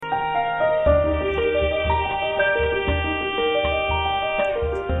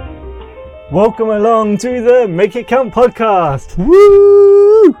Welcome along to the Make It Count podcast.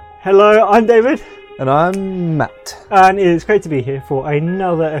 Woo! Hello, I'm David. And I'm Matt. And it's great to be here for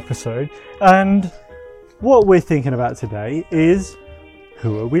another episode. And what we're thinking about today is,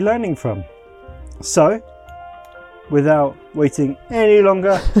 who are we learning from? So, without waiting any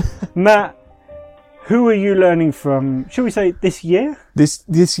longer, Matt, who are you learning from? Should we say this year?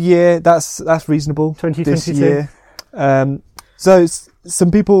 This year, that's reasonable. 2022. This year. So some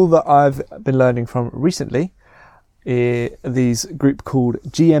people that I've been learning from recently, these group called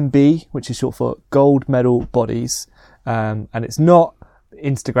GMB, which is short for Gold Medal Bodies, and it's not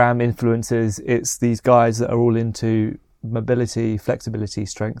Instagram influencers. It's these guys that are all into mobility, flexibility,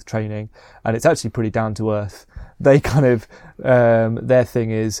 strength training, and it's actually pretty down to earth. They kind of their thing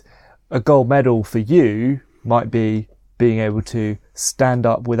is a gold medal for you might be being able to stand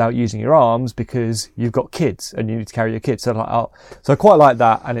up without using your arms because you've got kids and you need to carry your kids. So I quite like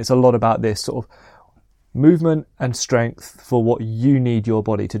that, and it's a lot about this sort of movement and strength for what you need your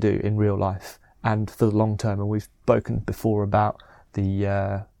body to do in real life and for the long term. And we've spoken before about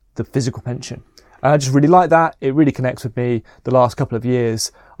the physical pension. And I just really like that. It really connects with me. The last couple of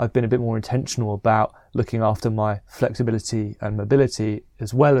years, I've been a bit more intentional about looking after my flexibility and mobility,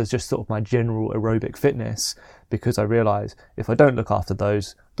 as well as just sort of my general aerobic fitness, because I realise if I don't look after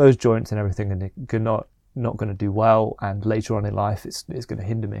those joints and everything, and they're not going to do well, and later on in life, it's going to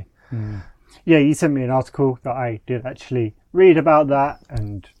hinder me. Mm. Yeah, you sent me an article that I did actually read about that,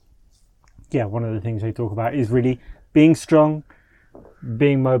 and yeah, one of the things they talk about is really being strong,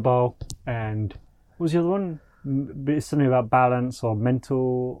 being mobile, and what was the other one? Something about balance or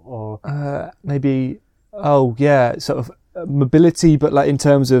mental or maybe sort of mobility, but like in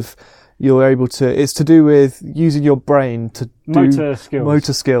terms of you're able to, it's to do with using your brain to do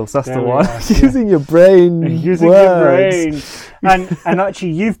motor skills. That's there the one. Yeah. Using your brain. And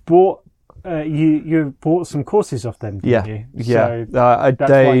actually you've bought you've bought some courses off them, didn't you? Yeah. So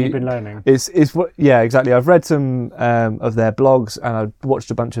that's why you've been learning. Yeah, exactly. I've read some of their blogs, and I watched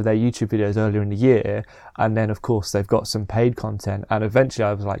a bunch of their YouTube videos earlier in the year, and then of course they've got some paid content, and eventually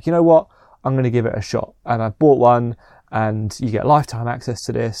I was like, you know what, I'm going to give it a shot, and I bought one, and you get lifetime access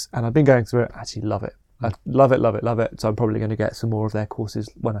to this, and I've been going through it. I actually love it. I love it. So I'm probably going to get some more of their courses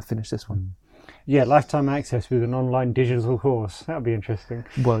when I finish this one. Yeah, lifetime access with an online digital course. That would be interesting.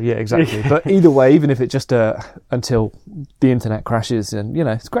 Well, yeah, exactly. But either way, even if it's just until the internet crashes, and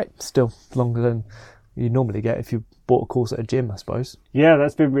it's great. Still longer than you normally get if you bought a course at a gym, I suppose. Yeah,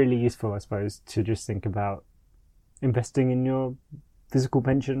 that's been really useful, I suppose, to just think about investing in your physical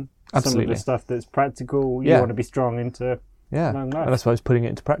pension. Absolutely. Some of the stuff that's practical, you want to be strong into long life. And I suppose putting it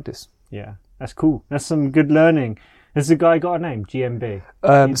into practice. Yeah, that's cool. That's some good learning. Has the guy got a name? GMB?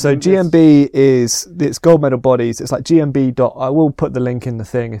 So GMB it's Gold Medal Bodies. It's like GMB. I will put the link in the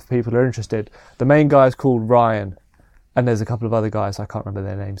thing if people are interested. The main guy is called Ryan, and there's a couple of other guys. I can't remember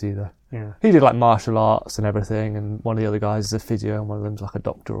their names either. Yeah. He did like martial arts and everything, and one of the other guys is a physio, and one of them's like a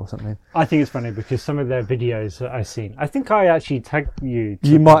doctor or something. I think it's funny because some of their videos that I've seen, I think I actually tagged you.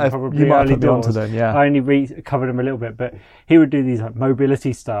 You might have put me onto them, yeah. I only covered them a little bit, but he would do these like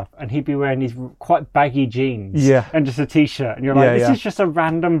mobility stuff, and he'd be wearing these quite baggy jeans, and just a t-shirt, and you're like, this is just a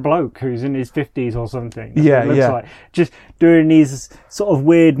random bloke who's in his 50s or something. That's what it looks like. Just doing these sort of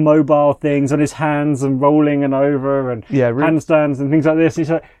weird mobile things on his hands and rolling and over and handstands and things like this. And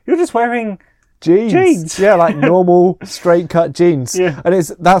he's like, you're just wearing jeans. Yeah, like normal straight cut jeans. Yeah. And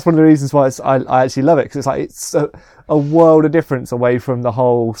that's one of the reasons why I actually love it, because it's a world of difference away from the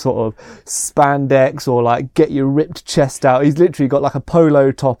whole sort of spandex or like get your ripped chest out. He's literally got like a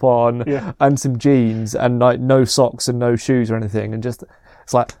polo top on and some jeans and like no socks and no shoes or anything, and just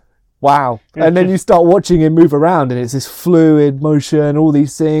it's like wow. And then you start watching him move around, and it's this fluid motion, all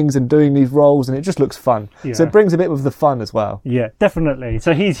these things, and doing these rolls, and it just looks fun. Yeah. So it brings a bit of the fun as well. Yeah, definitely.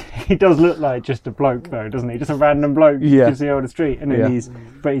 So he does look like just a bloke, though, doesn't he? Just a random bloke you can see on the street, and then he's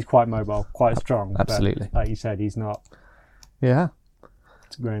quite mobile, quite strong. Absolutely. But, like you said, he's not. Yeah.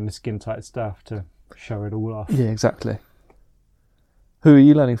 Wearing the skin tight stuff to show it all off. Yeah, exactly. Who are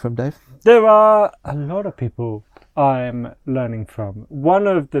you learning from, Dave? There are a lot of people I'm learning from. One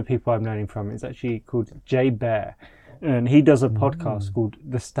of the people I'm learning from is actually called Jay Bear, and he does a podcast called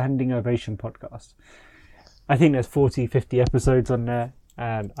the Standing Ovation Podcast. I think there's 40, 50 episodes on there,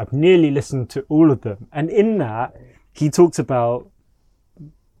 and I've nearly listened to all of them. And in that, he talks about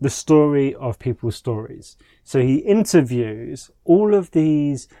the story of people's stories. So he interviews all of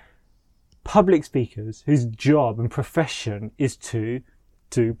these public speakers whose job and profession is to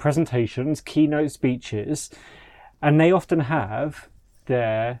do presentations, keynote speeches, and they often have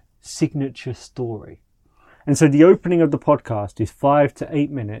their signature story. And so the opening of the podcast is 5 to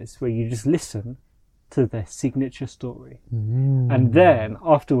 8 minutes where you just listen to their signature story. And then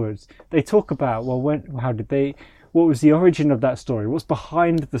afterwards they talk about, well, what was the origin of that story? What's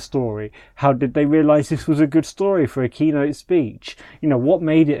behind the story? How did they realize this was a good story for a keynote speech? What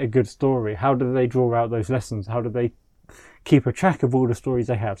made it a good story? How do they draw out those lessons? How do they keep a track of all the stories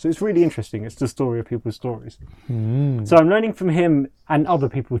they have? So it's really interesting. It's the story of people's stories. So I'm learning from him and other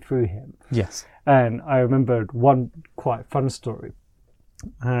people through him. Yes. And I remembered one quite fun story.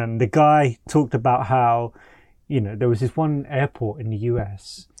 And the guy talked about how, there was this one airport in the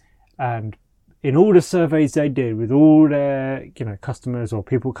US, and in all the surveys they did with all their, customers or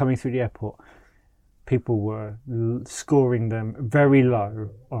people coming through the airport, people were scoring them very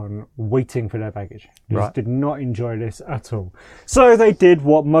low on waiting for their baggage. They just did not enjoy this at all. So they did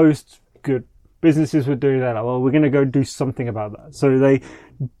what most good businesses would do. They're like, well, we're going to go do something about that. So they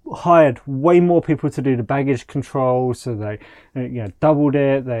hired way more people to do the baggage control. So they, doubled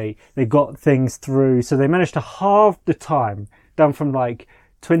it. They got things through. So they managed to halve the time, down from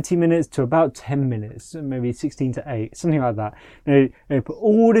 20 minutes to about 10 minutes, maybe 16 to 8, something like that. They put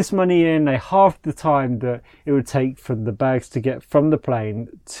all this money in. They halved the time that it would take for the bags to get from the plane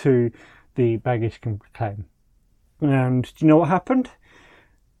to the baggage claim. And do you know what happened?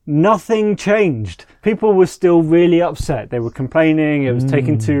 Nothing changed. People were still really upset. They were complaining it was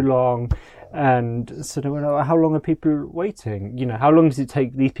taking too long. And so they were like, how long are people waiting? How long does it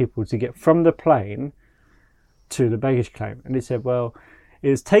take these people to get from the plane to the baggage claim? And they said, well,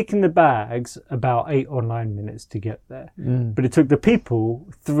 it's taken the bags about 8 or 9 minutes to get there. But it took the people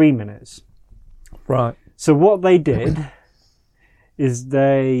 3 minutes. Right. So what they did is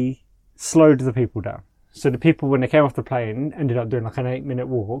they slowed the people down. So the people, when they came off the plane, ended up doing an 8-minute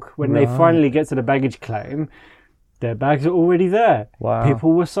walk. When they finally get to the baggage claim, their bags are already there. Wow.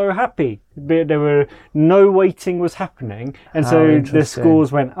 People were so happy. No waiting was happening. And so the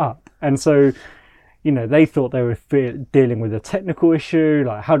scores went up. And so, they thought they were dealing with a technical issue,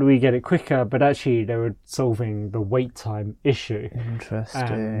 like how do we get it quicker? But actually they were solving the wait time issue.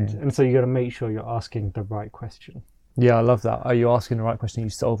 Interesting. And so you got to make sure you're asking the right question. Yeah, I love that. Are you asking the right question? Are you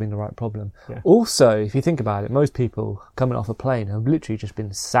solving the right problem? Yeah. Also, if you think about it, most people coming off a plane have literally just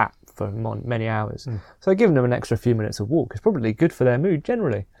been sat for many hours. So giving them an extra few minutes of walk is probably good for their mood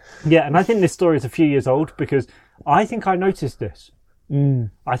generally. Yeah, and I think this story is a few years old because I think I noticed this.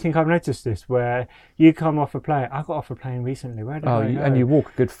 I think I've noticed this where you come off a plane. I got off a plane recently. Where did I go? And you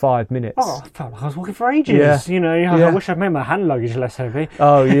walk a good 5 minutes. Oh, I felt like I was walking for ages. I wish I'd made my hand luggage less heavy.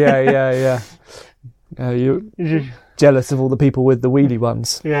 Oh, yeah. You're jealous of all the people with the wheelie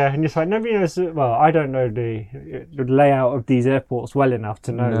ones. Yeah, and it's like nobody knows. Well, I don't know the layout of these airports well enough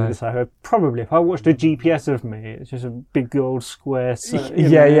to know this. I probably if I watched a GPS of me, it's just a big old square. Because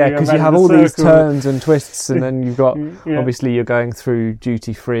you have all these turns and twists, and then you've got obviously you're going through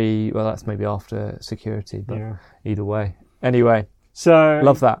duty free. Well, that's maybe after security, but either way. Anyway. So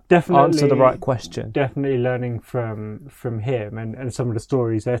love that. Definitely answer the right question. Definitely learning from him and some of the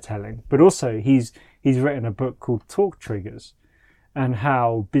stories they're telling. But also he's written a book called Talk Triggers and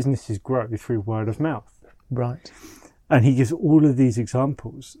how businesses grow through word of mouth. Right. And he gives all of these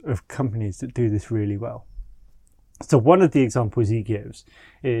examples of companies that do this really well. So one of the examples he gives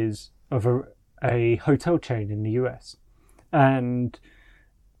is of a hotel chain in the US. And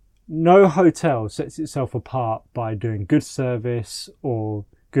no hotel sets itself apart by doing good service or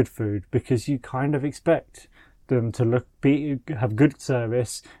good food because you kind of expect them to have good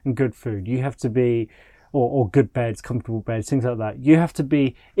service and good food. You have to be, or good beds, comfortable beds, things like that. You have to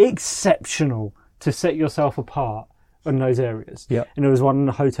be exceptional to set yourself apart in those areas. Yeah. And there was one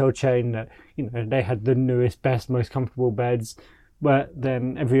hotel chain that, they had the newest, best, most comfortable beds, but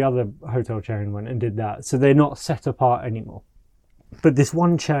then every other hotel chain went and did that. So they're not set apart anymore. But this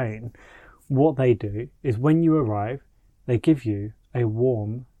one chain, what they do is when you arrive, they give you a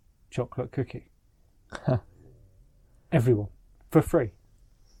warm chocolate cookie. Everyone, for free.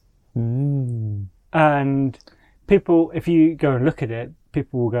 And people, if you go and look at it,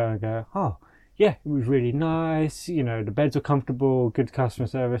 people will go and go, oh, yeah, it was really nice. The beds were comfortable, good customer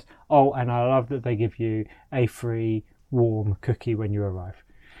service. Oh, and I love that they give you a free warm cookie when you arrive.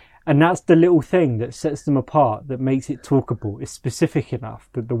 And that's the little thing that sets them apart, that makes it talkable. It's specific enough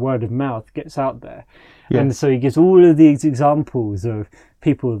that the word of mouth gets out there. Yeah. And so he gives all of these examples of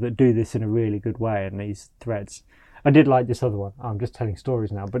people that do this in a really good way in these threads. I did like this other one. I'm just telling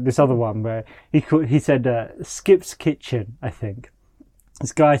stories now, but this other one where he said Skip's Kitchen, I think.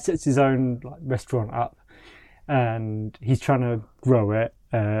 This guy sets his own restaurant up and he's trying to grow it.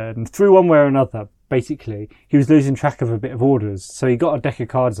 And through one way or another, basically, he was losing track of a bit of orders. So he got a deck of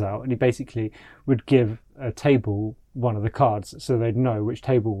cards out and he basically would give a table one of the cards so they'd know which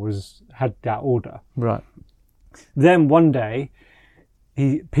table had that order. Right. Then one day,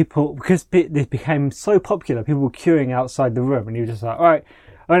 because this became so popular, people were queuing outside the room, and he was just like, all right,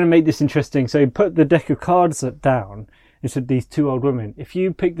 I'm going to make this interesting. So he put the deck of cards down and said, these two old women, if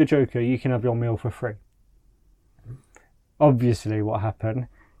you pick the Joker, you can have your meal for free. Obviously, what happened?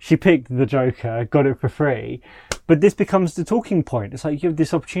 She picked the Joker, got it for free. But this becomes the talking point. It's like you have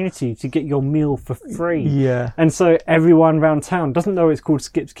this opportunity to get your meal for free. Yeah. And so everyone around town doesn't know it's called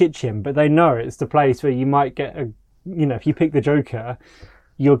Skip's Kitchen, but they know it's the place where you might get if you pick the Joker,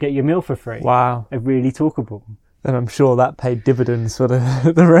 you'll get your meal for free. Wow. They're really talkable. And I'm sure that paid dividends for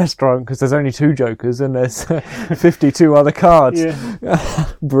the restaurant, because there's only 2 Jokers and there's 52 other cards.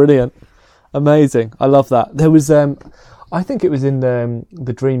 Yeah. Brilliant. Amazing. I love that. There was, I think it was in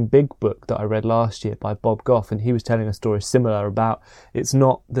the Dream Big book that I read last year by Bob Goff, and he was telling a story similar about it's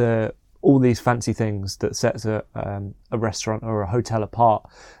not all these fancy things that sets a restaurant or a hotel apart.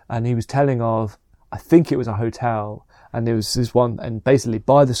 And he was telling of, I think it was a hotel, and there was this one, and basically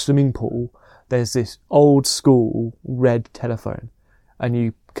by the swimming pool, there's this old school red telephone,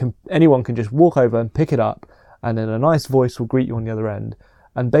 and anyone can just walk over and pick it up, and then a nice voice will greet you on the other end.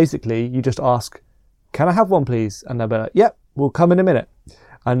 And basically you just ask, can I have one please? And they'll be like, yep, we'll come in a minute.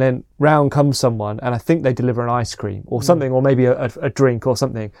 And then round comes someone, and I think they deliver an ice cream or something, or maybe a drink or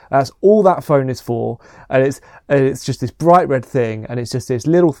something. That's all that phone is for. And it's just this bright red thing, and it's just this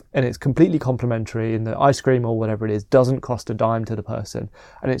little, and it's completely complimentary, and the ice cream or whatever it is doesn't cost a dime to the person.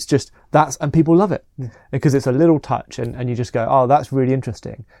 And it's just, and people love it because it's a little touch, and you just go, oh, that's really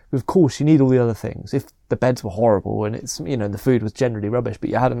interesting. Of course, you need all the other things. If the beds were horrible and it's, the food was generally rubbish, but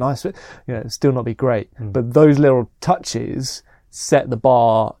you had a nice, it'd still not be great. But those little touches set the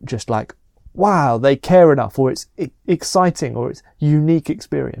bar just like, wow, they care enough, or it's exciting, or it's unique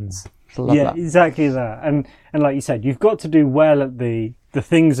experience. I love that. Exactly that. And like you said, you've got to do well at the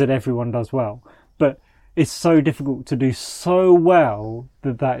things that everyone does well, but it's so difficult to do so well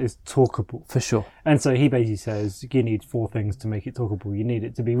that is talkable. For sure. And so he basically says you need 4 things to make it talkable. You need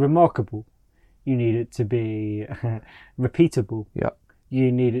it to be remarkable. You need it to be repeatable. Yeah. You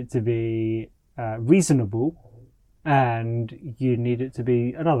need it to be reasonable. And you need it to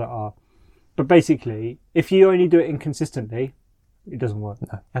be another R. But basically, if you only do it inconsistently, it doesn't work.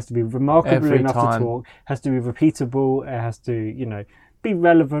 No. It has to be remarkable enough to talk. It has to be repeatable. It has to, be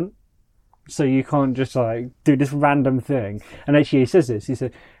relevant. So you can't just do this random thing. And actually he says this. He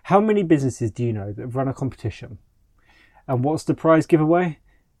said, how many businesses do you know that run a competition? And what's the prize giveaway?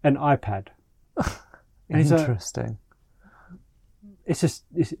 An iPad. Interesting. It's just,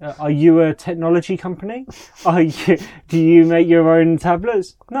 are you a technology company? Do you make your own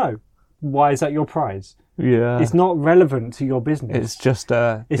tablets? No. Why is that your prize? Yeah. It's not relevant to your business. It's just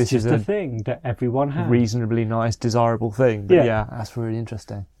a thing that everyone has. Reasonably nice, desirable thing. But yeah, that's really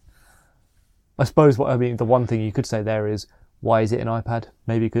interesting. I suppose the one thing you could say there is, why is it an iPad?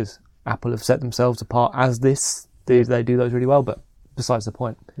 Maybe because Apple have set themselves apart as this. They do those really well, but besides the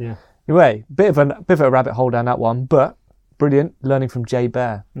point. Yeah. Anyway, bit of a rabbit hole down that one, but brilliant. Learning from Jay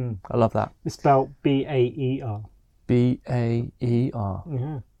Baer. I love that. It's spelled B-A-E-R. B-A-E-R.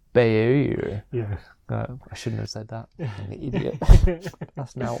 Yeah. Baer. Yeah. I shouldn't have said that. I'm an idiot.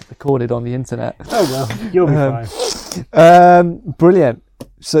 That's now recorded on the internet. Oh well, you'll be fine. Brilliant.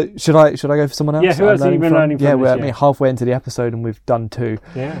 So should I go for someone else? Yeah, who else have you been learning from? Yeah, we're halfway into the episode and we've done 2.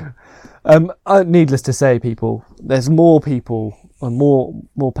 Yeah. Needless to say, people, there's more people and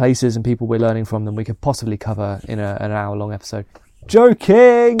more places and people we're learning from than we could possibly cover in an hour-long episode.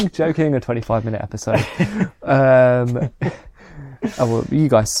 Joking, a 25-minute episode. Well, you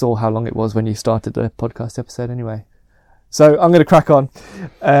guys saw how long it was when you started the podcast episode anyway. So I'm going to crack on.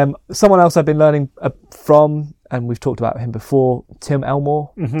 Someone else I've been learning from, and we've talked about him before, Tim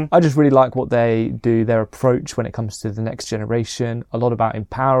Elmore. Mm-hmm. I just really like what they do, their approach when it comes to the next generation. A lot about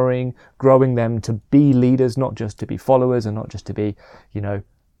empowering, growing them to be leaders, not just to be followers and not just to be,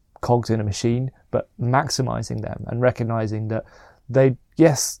 cogs in a machine, but maximizing them and recognizing that there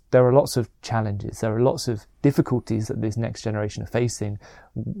are lots of challenges, there are lots of difficulties that this next generation are facing,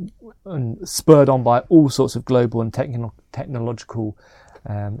 and spurred on by all sorts of global and technological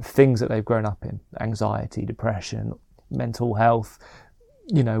things that they've grown up in: anxiety, depression, mental health,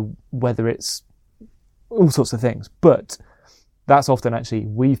 whether it's all sorts of things. But that's often actually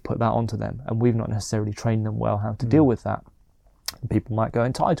we've put that onto them, and we've not necessarily trained them well how to deal with that. People might go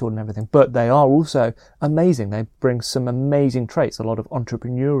entitled and everything, but they are also amazing. They bring some amazing traits, a lot of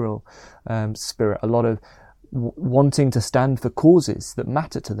entrepreneurial spirit, a lot of wanting to stand for causes that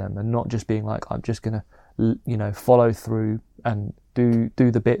matter to them, and not just being like, I'm just going to, follow through and do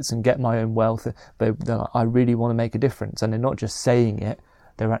the bits and get my own wealth. They're like, I really want to make a difference, and they're not just saying it,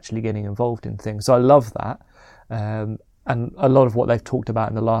 they're actually getting involved in things. So I love that. And a lot of what they've talked about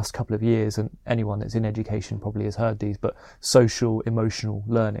in the last couple of years, and anyone that's in education probably has heard these, but social emotional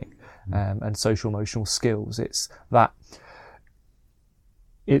learning and social emotional skills. It's that.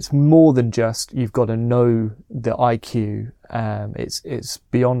 It's more than just you've got to know the IQ. It's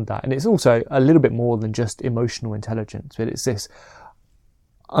beyond that, and it's also a little bit more than just emotional intelligence. But it's this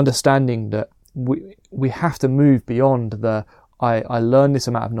understanding that we have to move beyond the I learn this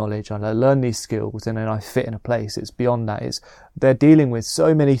amount of knowledge, I learn these skills, and then I fit in a place. It's beyond that. They're dealing with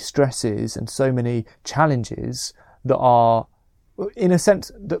so many stresses and so many challenges that are, in a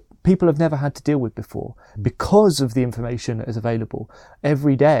sense, that people have never had to deal with before because of the information that is available.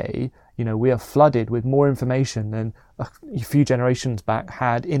 Every day, we are flooded with more information than a few generations back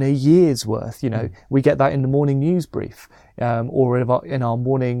had in a year's worth. We get that in the morning news brief or in our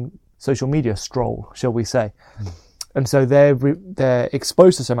morning social media stroll, shall we say. And so they're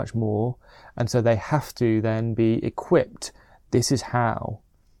exposed to so much more, and so they have to then be equipped. This is how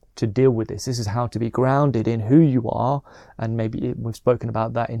to deal with this. This is how to be grounded in who you are, and maybe we've spoken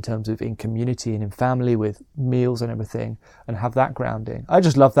about that in terms of in community and in family with meals and everything, and have that grounding. I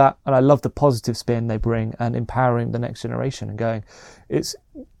just love that, and I love the positive spin they bring and empowering the next generation and going.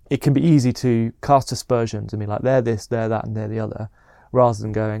 It can be easy to cast aspersions and be like, they're this, they're that, and they're the other, rather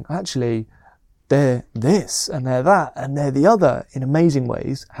than going, actually, they're this and they're that and they're the other in amazing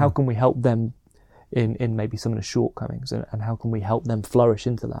ways. How can we help them in maybe some of the shortcomings, and how can we help them flourish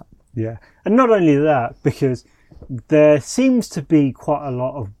into that? Yeah. And not only that, because there seems to be quite a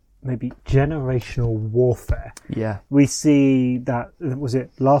lot of maybe generational warfare. Yeah. We see that, was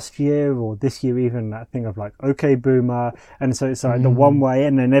it last year or this year even, that thing of like, okay, boomer. And so it's like the one way,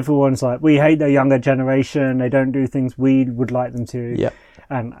 and then everyone's like, we hate the younger generation. They don't do things we would like them to. Yeah.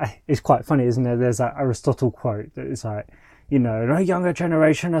 And it's quite funny, isn't there? There's that Aristotle quote that is like, the younger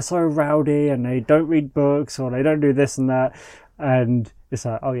generation are so rowdy and they don't read books or they don't do this and that. And it's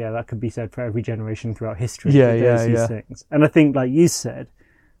like, oh yeah, that could be said for every generation throughout history. Yeah. These things. And I think, like you said,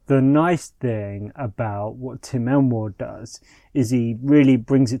 the nice thing about what Tim Elmore does is he really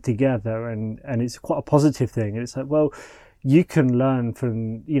brings it together, and it's quite a positive thing. And it's like, well, you can learn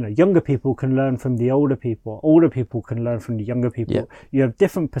from, younger people can learn from the older people. Older people can learn from the younger people. Yeah. You have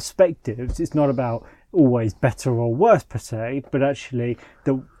different perspectives. It's not about always better or worse per se, but actually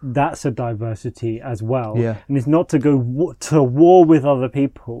that's a diversity as well. Yeah. And it's not to go to war with other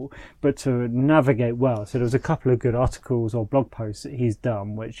people, but to navigate well. So there's a couple of good articles or blog posts that he's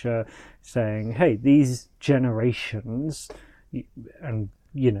done, which are saying, hey, these generations, and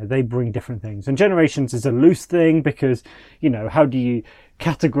they bring different things. And generations is a loose thing because, how do you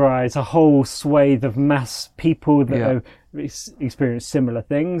categorize a whole swathe of mass people that have experienced similar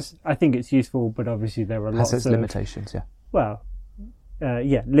things? I think it's useful, but obviously there are lots of limitations, yeah. Well,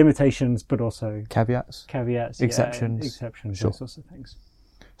 limitations, but also caveats, exceptions, sure. Those sorts of things.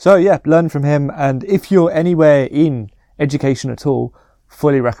 So learn from him. And if you're anywhere in education at all,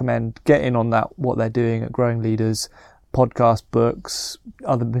 fully recommend getting on that, what they're doing at Growing Leaders. Podcast, books,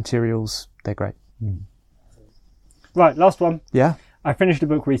 other materials, they're great. Right, last one. Yeah. I finished a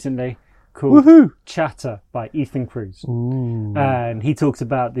book recently called Chatter by Ethan Cruz. Ooh. And he talks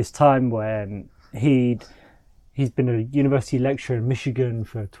about this time when he's been a university lecturer in Michigan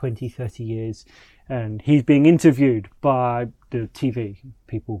for 20, 30 years, and he's being interviewed by the TV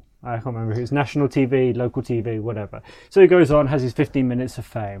people. I can't remember if it was national TV, local TV, whatever. So he goes on, has his 15 minutes of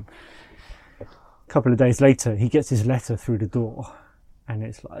fame. Couple of days later, he gets his letter through the door, and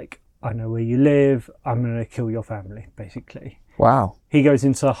it's like, I know where you live, I'm going to kill your family, basically. Wow. He goes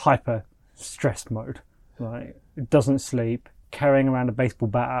into hyper stressed mode, right? Doesn't sleep, carrying around a baseball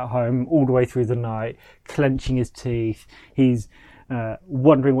bat at home all the way through the night, clenching his teeth. He's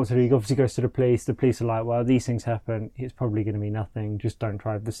wondering what to do. He obviously goes to the police. The police are like, well, these things happen. It's probably going to be nothing. Just don't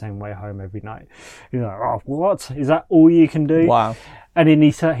drive the same way home every night. He's like, oh, what? Is that all you can do? Wow. And then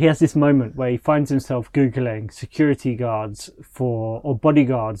he has this moment where he finds himself Googling security guards or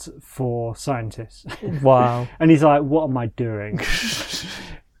bodyguards for scientists. Wow. And he's like, what am I doing?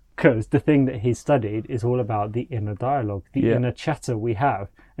 Because the thing that he's studied is all about the inner dialogue, the inner chatter we have.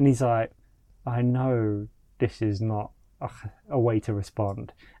 And he's like, I know this is not a way to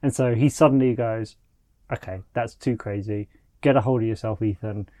respond. And so he suddenly goes, okay, that's too crazy. Get a hold of yourself,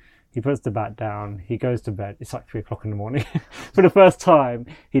 Ethan. He puts the bat down. He goes to bed. It's like 3 o'clock in the morning. For the first time,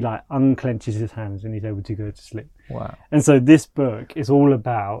 he unclenches his hands and he's able to go to sleep. Wow. And so this book is all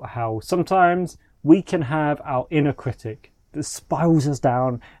about how sometimes we can have our inner critic that spirals us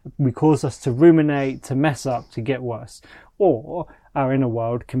down. We cause us to ruminate, to mess up, to get worse. or our inner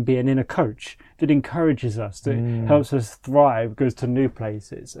world can be an inner coach that encourages us, that helps us thrive, goes to new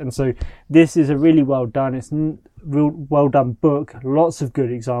places. And so this is a really well done, it's a real well done book, lots of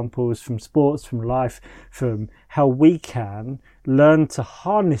good examples from sports, from life, from how we can learn to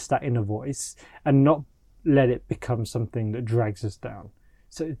harness that inner voice and not let it become something that drags us down.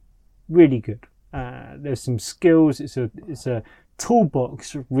 So really good. There's some skills, it's a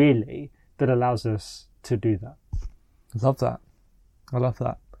toolbox really that allows us to do that. I love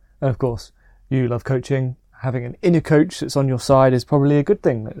that. And of course, you love coaching. Having an inner coach that's on your side is probably a good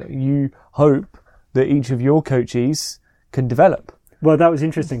thing. You hope that each of your coachees can develop. Well, that was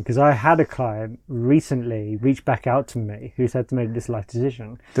interesting because I had a client recently reach back out to me who's had to make this life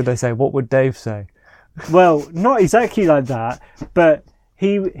decision. Did they say, what would Dave say? Well, not exactly like that, but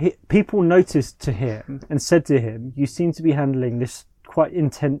he people noticed to him and said to him, you seem to be handling this quite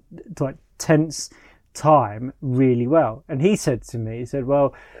tense time really well. And he said to me, he said,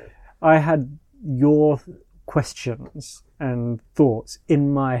 well, I had your questions and thoughts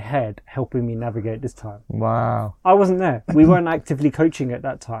in my head helping me navigate this time. Wow. I wasn't there. We weren't actively coaching at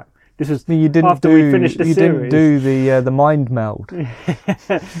that time. This was we finished the series. Didn't do the mind meld.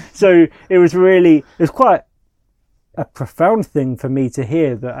 So it was quite a profound thing for me to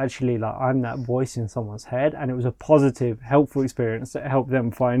hear that actually like I'm that voice in someone's head, and it was a positive, helpful experience that helped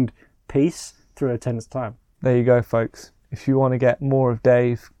them find peace through a tense time. There you go, folks. If you want to get more of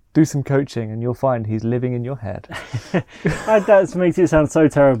Dave, do some coaching and you'll find he's living in your head. That makes it sound so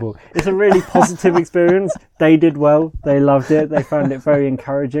terrible. It's a really positive experience. They did well. They loved it. They found it very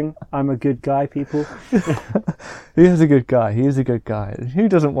encouraging. I'm a good guy, people. He is a good guy. He is a good guy. Who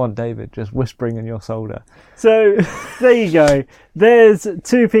doesn't want David just whispering in your shoulder? So there you go. There's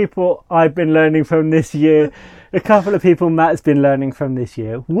 2 people I've been learning from this year. A couple of people Matt's been learning from this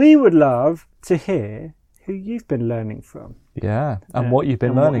year. We would love to hear who you've been learning from. Yeah, and what you've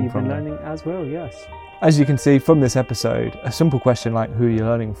been learning from. What you've been learning as well, yes. As you can see from this episode, a simple question like who you're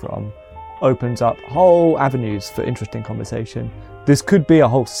learning from opens up whole avenues for interesting conversation. This could be a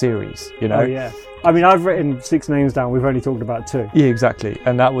whole series, you know? Oh, yeah. I mean, I've written 6 names down. We've only talked about 2. Yeah, exactly.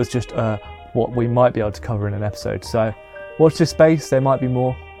 And that was just what we might be able to cover in an episode. So watch this space. There might be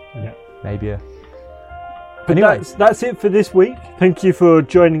more. Yeah. Maybe But anyway, that's it for this week. Thank you for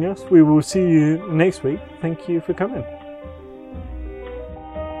joining us. We will see you next week. Thank you for coming.